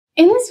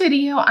In this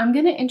video, I'm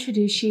going to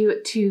introduce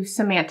you to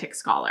Semantic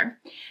Scholar.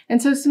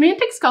 And so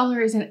Semantic Scholar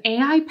is an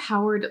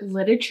AI-powered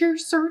literature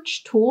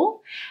search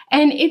tool,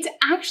 and it's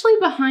actually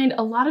behind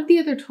a lot of the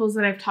other tools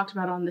that I've talked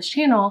about on this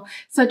channel,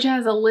 such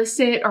as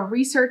Elicit or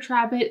Research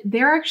Rabbit.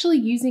 They're actually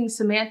using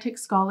Semantic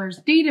Scholar's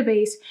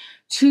database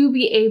to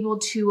be able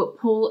to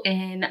pull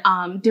in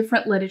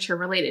different literature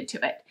related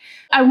to it.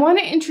 I want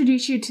to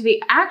introduce you to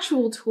the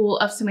actual tool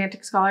of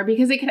Semantic Scholar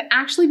because it can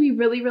actually be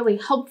really, really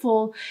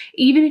helpful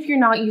even if you're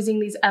not using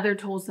these other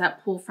tools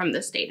that pull from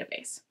this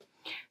database.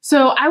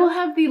 So I will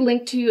have the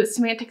link to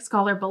Semantic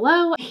Scholar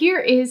below. Here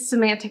is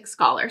Semantic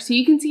Scholar. So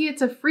you can see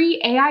it's a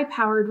free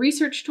AI-powered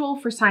research tool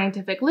for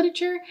scientific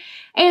literature,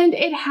 and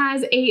it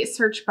has a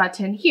search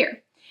button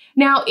here.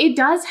 Now, it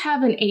does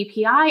have an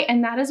API,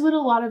 and that is what a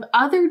lot of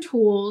other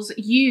tools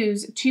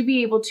use to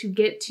be able to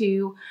get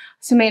to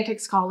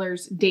Semantic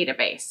Scholar's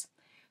database.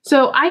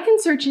 So I can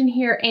search in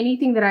here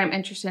anything that I'm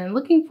interested in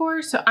looking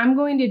for. So I'm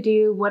going to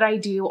do what I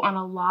do on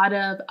a lot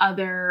of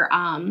other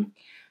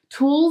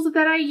tools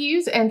that I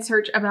use and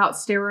search about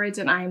steroids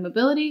and ion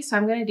mobility. So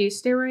I'm going to do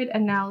steroid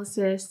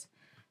analysis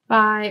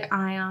by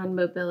ion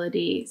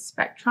mobility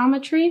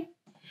spectrometry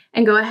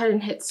and go ahead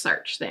and hit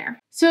search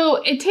there. So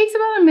it takes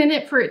about a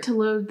minute for it to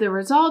load the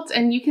results,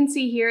 and you can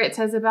see here it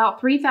says about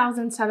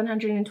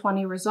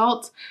 3,720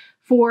 results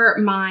for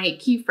my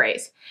key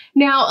phrase.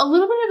 Now, a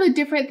little bit of a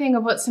different thing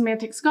of what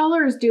Semantic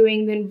Scholar is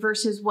doing than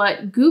versus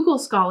what Google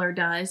Scholar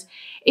does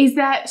is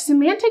that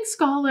Semantic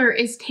Scholar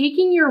is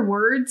taking your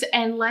words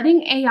and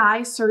letting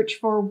AI search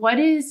for what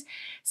is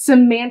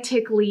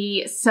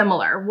semantically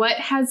similar, what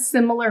has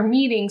similar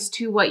meanings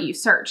to what you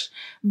searched,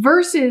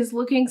 versus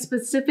looking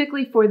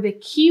specifically for the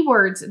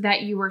keywords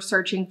that you were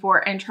searching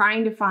for and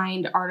trying to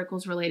find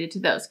articles related to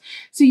those.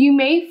 So you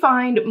may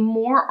find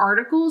more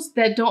articles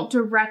that don't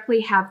directly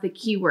have the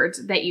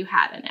keywords that you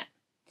had in it.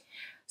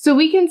 So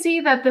we can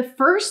see that the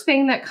first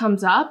thing that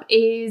comes up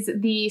is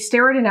the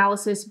steroid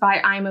analysis by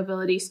ion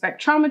mobility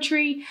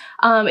spectrometry.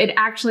 It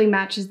actually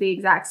matches the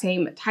exact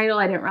same title.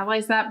 I didn't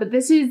realize that, but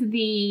this is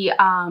the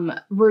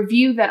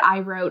review that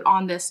I wrote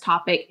on this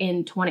topic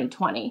in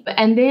 2020.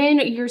 And then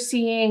you're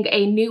seeing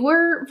a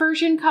newer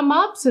version come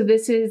up. So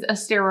this is a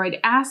steroid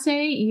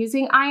assay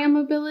using ion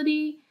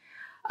mobility.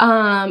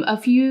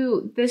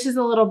 This is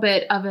a little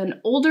bit of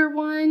an older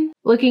one,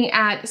 looking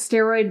at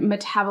steroid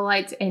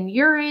metabolites in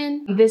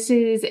urine. This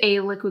is a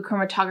liquid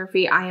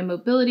chromatography ion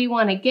mobility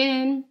one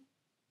again.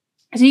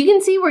 So you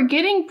can see we're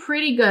getting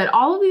pretty good.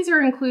 All of these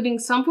are including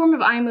some form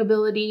of ion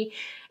mobility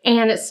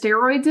and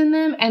steroids in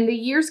them, and the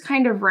years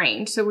kind of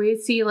range. So we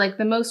see like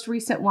the most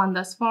recent one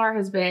thus far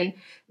has been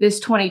this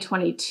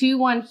 2022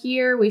 one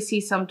here. We see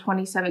some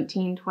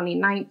 2017,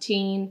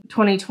 2019,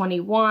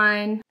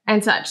 2021,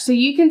 and such. So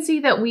you can see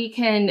that we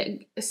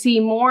can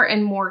see more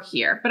and more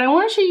here. But I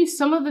want to show you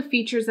some of the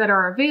features that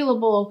are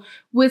available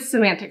with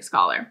Semantic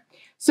Scholar.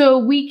 So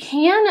we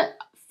can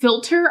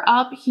filter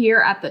up here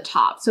at the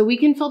top. So we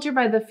can filter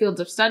by the fields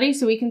of study.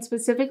 So we can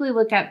specifically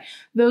look at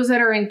those that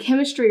are in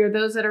chemistry or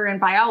those that are in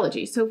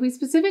biology. So if we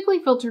specifically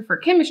filter for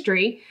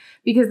chemistry,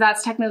 because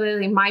that's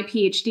technically my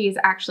PhD is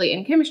actually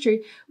in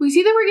chemistry, we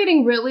see that we're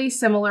getting really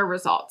similar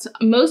results.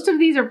 Most of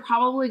these are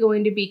probably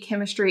going to be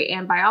chemistry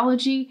and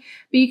biology,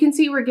 but you can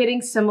see we're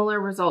getting similar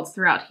results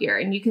throughout here.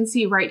 And you can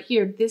see right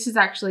here, this is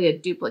actually a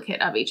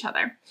duplicate of each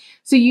other.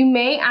 So you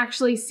may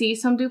actually see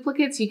some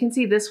duplicates. You can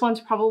see this one's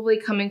probably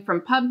coming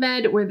from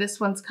PubMed, where this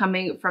one's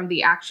coming from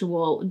the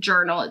actual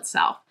journal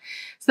itself.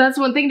 So that's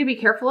one thing to be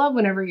careful of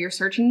whenever you're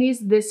searching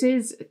these. This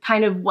is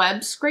kind of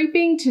web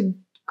scraping to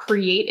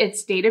create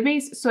its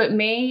database. So it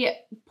may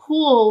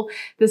pull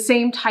the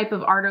same type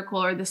of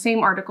article or the same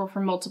article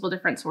from multiple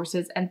different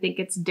sources and think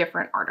it's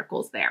different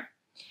articles there.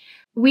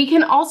 We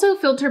can also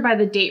filter by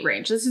the date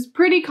range. This is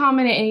pretty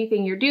common in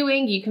anything you're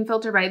doing. You can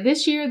filter by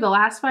this year, the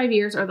last 5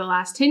 years, or the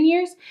last 10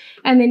 years.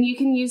 And then you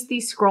can use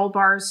these scroll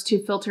bars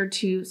to filter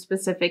to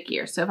specific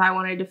years. So if I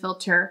wanted to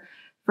filter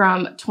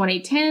from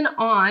 2010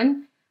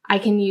 on, I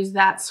can use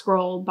that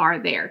scroll bar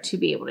there to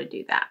be able to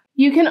do that.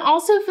 You can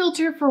also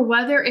filter for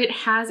whether it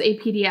has a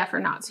PDF or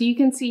not. So you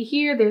can see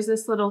here, there's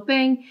this little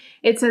thing.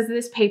 It says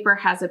this paper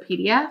has a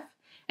PDF.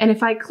 And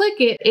if I click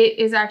it, it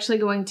is actually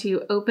going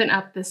to open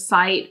up the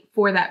site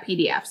for that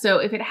PDF. So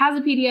if it has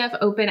a PDF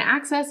open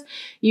access,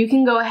 you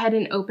can go ahead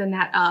and open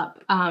that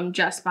up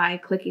just by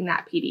clicking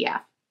that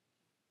PDF.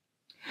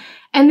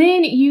 And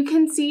then you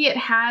can see it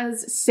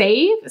has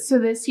save. So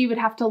this you would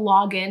have to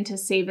log in to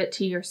save it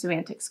to your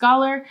Semantic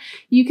Scholar.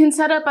 You can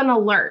set up an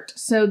alert.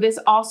 So this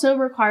also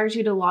requires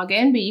you to log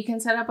in, but you can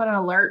set up an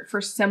alert for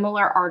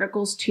similar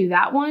articles to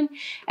that one.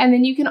 And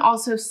then you can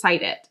also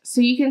cite it. So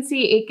you can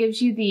see it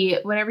gives you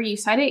whenever you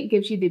cite it, it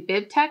gives you the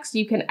bib text.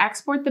 You can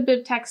export the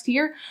bib text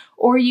here,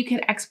 or you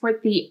can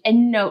export the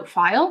EndNote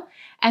file.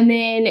 And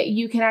then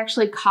you can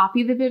actually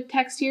copy the bib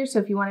text here. So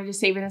if you wanted to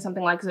save it in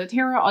something like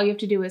Zotero, all you have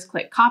to do is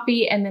click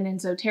copy and then in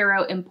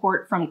Zotero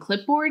import from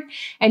clipboard,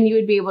 and you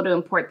would be able to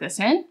import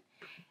this in.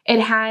 It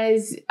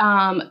has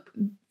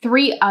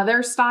 3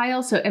 other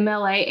styles, so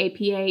MLA,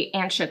 APA,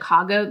 and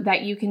Chicago,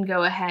 that you can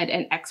go ahead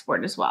and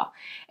export as well.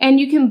 And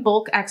you can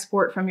bulk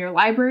export from your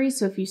library.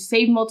 So if you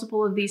save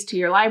multiple of these to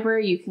your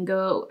library, you can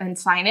go and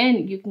sign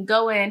in. You can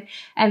go in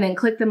and then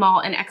click them all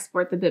and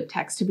export the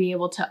BibTeX to be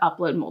able to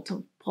upload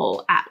multiple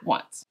at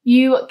once.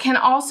 You can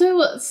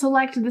also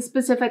select the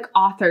specific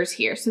authors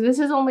here. So this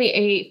is only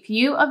a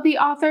few of the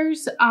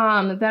authors that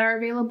are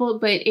available,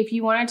 but if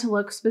you wanted to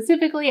look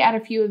specifically at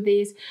a few of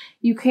these,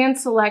 you can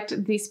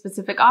select the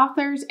specific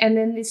authors and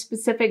then the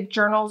specific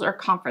journals or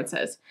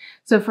conferences.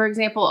 So for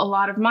example, a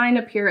lot of mine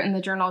appear in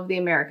the Journal of the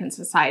American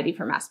Society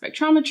for Mass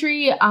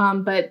Spectrometry,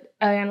 but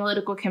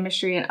analytical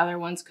chemistry and other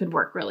ones could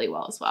work really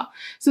well as well.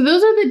 So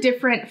those are the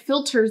different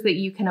filters that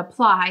you can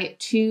apply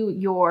to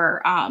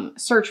your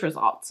search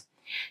results.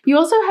 You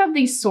also have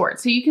these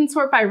sorts. So you can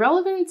sort by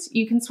relevance,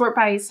 you can sort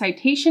by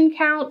citation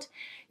count,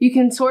 you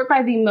can sort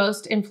by the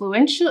most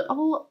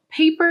influential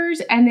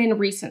papers, and then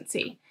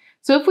recency.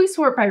 So if we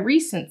sort by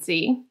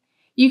recency,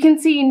 you can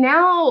see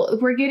now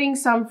we're getting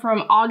some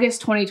from August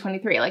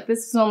 2023. Like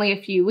this is only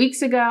a few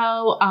weeks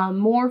ago,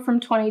 more from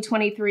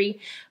 2023.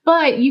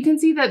 But you can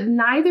see that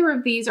neither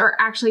of these are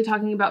actually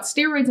talking about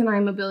steroids and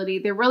ion mobility.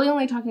 They're really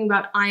only talking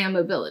about ion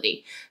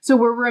mobility. So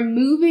we're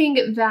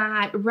removing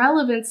that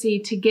relevancy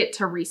to get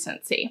to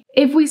recency.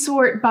 If we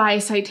sort by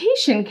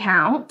citation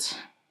count,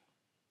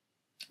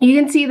 you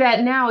can see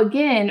that now,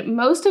 again,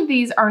 most of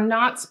these are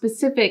not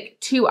specific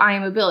to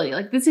ion mobility.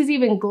 Like this is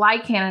even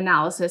glycan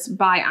analysis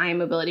by ion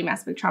mobility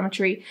mass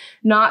spectrometry,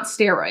 not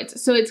steroids.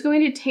 So it's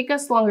going to take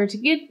us longer to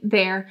get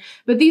there,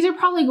 but these are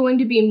probably going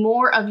to be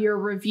more of your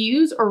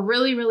reviews or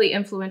really, really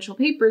influential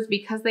papers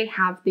because they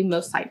have the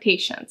most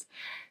citations.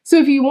 So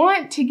if you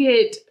want to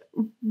get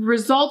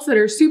results that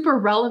are super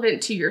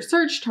relevant to your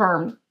search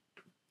term,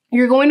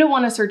 you're going to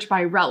want to search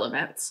by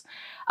relevance.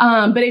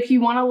 But if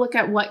you want to look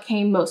at what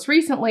came most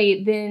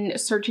recently, then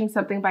searching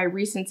something by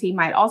recency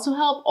might also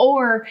help,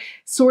 or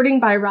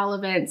sorting by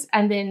relevance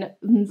and then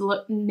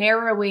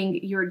narrowing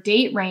your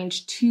date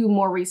range to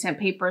more recent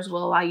papers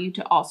will allow you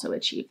to also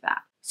achieve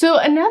that. So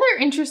another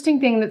interesting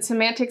thing that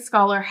Semantic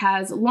Scholar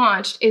has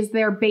launched is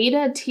their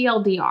beta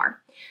TLDR.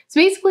 So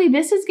basically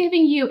this is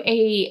giving you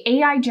a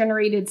AI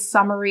generated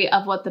summary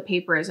of what the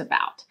paper is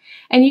about.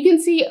 And you can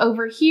see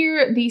over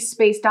here, these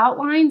spaced out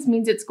lines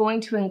means it's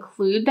going to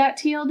include that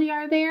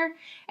TLDR there.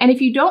 And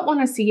if you don't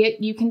want to see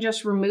it, you can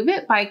just remove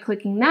it by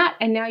clicking that.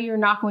 And now you're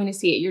not going to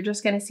see it. You're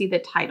just going to see the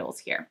titles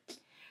here.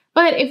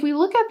 But if we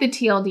look at the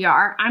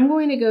TLDR, I'm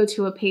going to go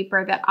to a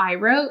paper that I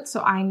wrote.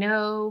 So I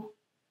know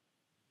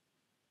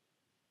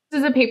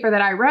this is a paper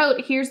that I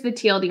wrote. Here's the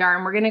TLDR,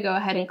 and we're going to go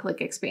ahead and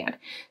click expand.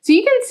 So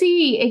you can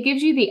see it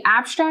gives you the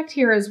abstract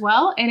here as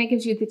well, and it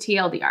gives you the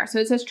TLDR. So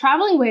it says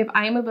traveling wave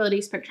ion mobility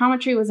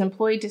spectrometry was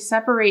employed to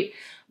separate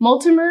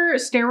multimer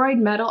steroid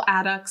metal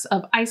adducts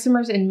of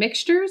isomers in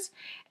mixtures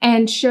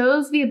and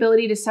shows the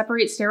ability to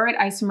separate steroid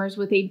isomers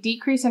with a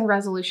decrease in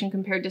resolution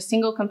compared to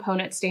single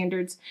component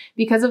standards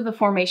because of the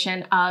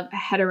formation of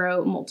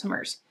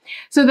heteromultimers.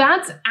 So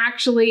that's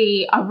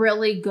actually a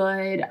really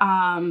good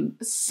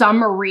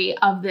summary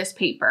of this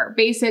paper.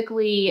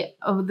 Basically,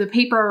 the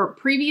paper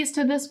previous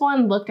to this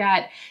one looked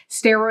at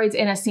steroids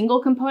in a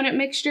single component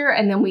mixture,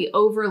 and then we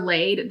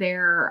overlaid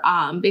their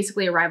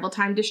basically arrival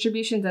time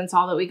distributions and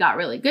saw that we got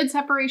really good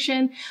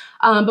separation.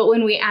 But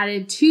when we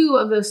added 2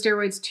 of those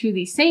steroids to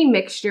the same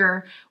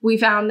mixture, we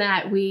found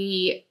that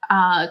we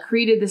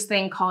created this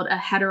thing called a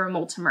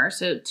heteromultimer.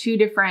 So 2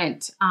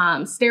 different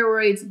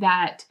steroids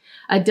that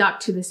adduct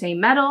to the same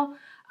metal.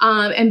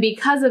 And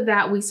because of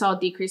that, we saw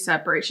decreased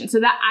separation. So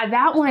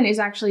that one is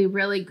actually a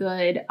really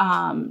good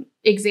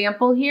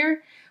example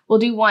here. We'll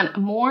do one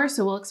more.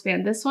 So we'll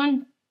expand this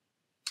one.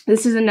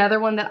 This is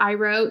another one that I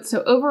wrote.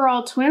 So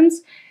overall,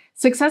 twins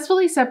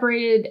successfully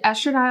separated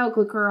estradiol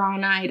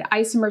glucuronide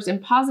isomers in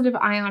positive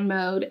ion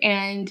mode,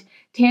 and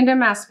tandem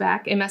mass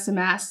spec,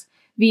 MSMS,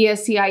 via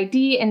CID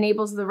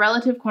enables the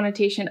relative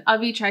quantitation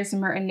of each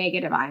isomer in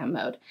negative ion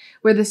mode,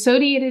 where the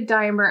sodiated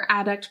dimer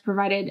adduct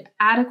provided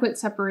adequate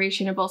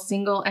separation of both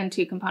single and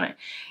 2 component.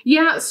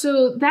 Yeah,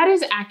 so that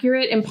is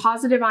accurate. In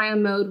positive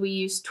ion mode, we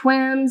use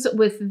TWIMS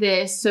with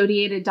this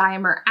sodiated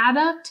dimer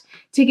adduct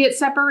to get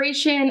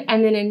separation.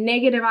 And then in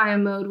negative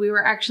ion mode, we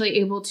were actually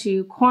able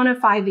to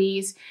quantify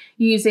these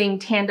using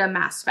tandem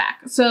mass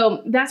spec.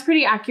 So that's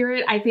pretty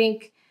accurate. I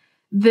think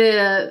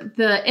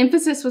the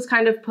emphasis was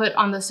kind of put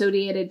on the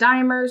sodiated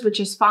dimers, which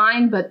is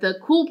fine, but the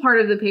cool part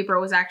of the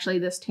paper was actually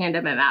this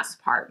tandem MS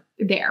part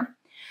there.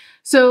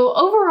 So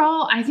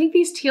overall, I think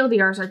these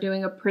TLDRs are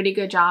doing a pretty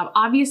good job.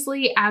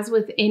 Obviously, as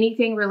with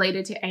anything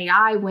related to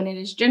AI, when it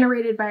is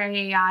generated by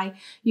AI,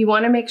 you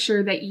want to make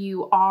sure that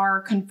you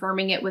are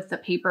confirming it with the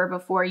paper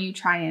before you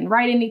try and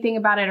write anything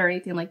about it or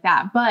anything like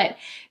that. But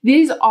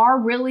these are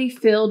really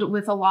filled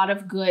with a lot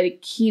of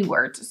good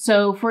keywords.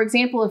 So for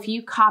example, if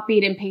you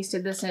copied and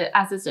pasted this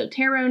as a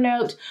Zotero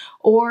note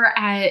or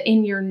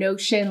in your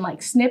Notion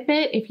like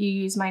snippet, if you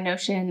use my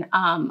Notion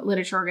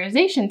literature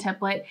organization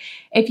template,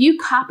 if you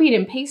copied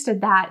and pasted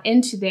pasted that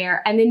into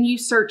there and then you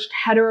searched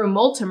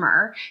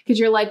heteromultimer, because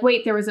you're like,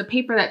 wait, there was a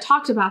paper that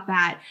talked about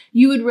that,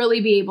 you would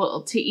really be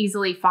able to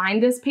easily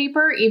find this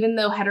paper, even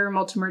though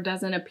heteromultimer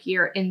doesn't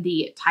appear in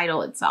the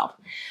title itself.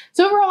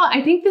 So overall,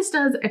 I think this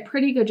does a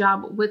pretty good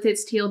job with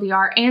its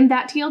TLDR, and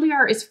that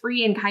TLDR is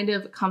free and kind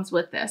of comes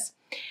with this.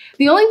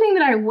 The only thing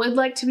that I would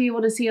like to be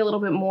able to see a little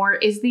bit more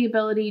is the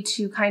ability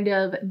to kind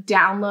of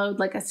download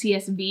like a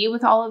CSV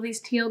with all of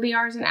these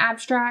TLDRs and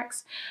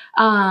abstracts.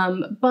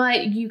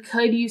 But you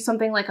could use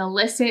something like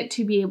Elicit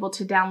to be able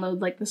to download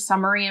like the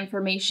summary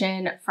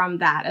information from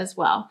that as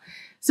well.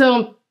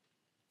 So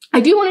I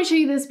do want to show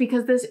you this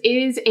because this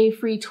is a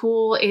free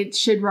tool. It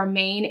should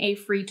remain a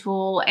free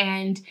tool.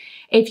 And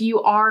if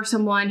you are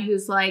someone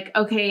who's like,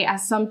 okay,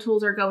 as some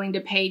tools are going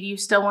to paid, you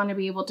still want to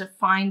be able to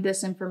find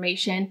this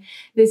information,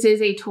 this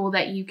is a tool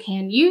that you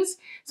can use.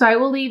 So I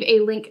will leave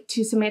a link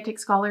to Semantic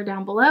Scholar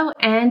down below.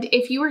 And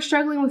if you are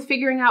struggling with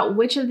figuring out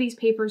which of these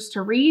papers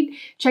to read,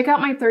 check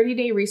out my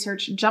 30-day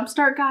research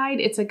jumpstart guide.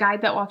 It's a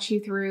guide that walks you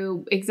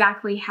through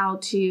exactly how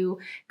to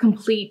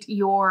complete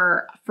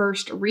your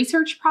first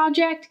research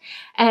project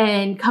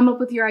and come up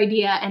with your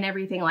idea and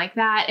everything like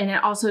that. And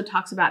it also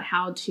talks about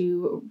how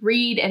to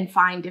read and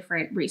find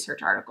different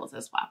research articles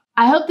as well.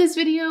 I hope this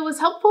video was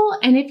helpful.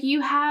 And if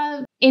you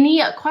have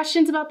any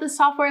questions about this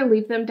software,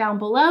 leave them down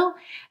below.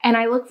 And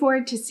I look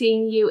forward to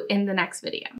seeing you in the next video.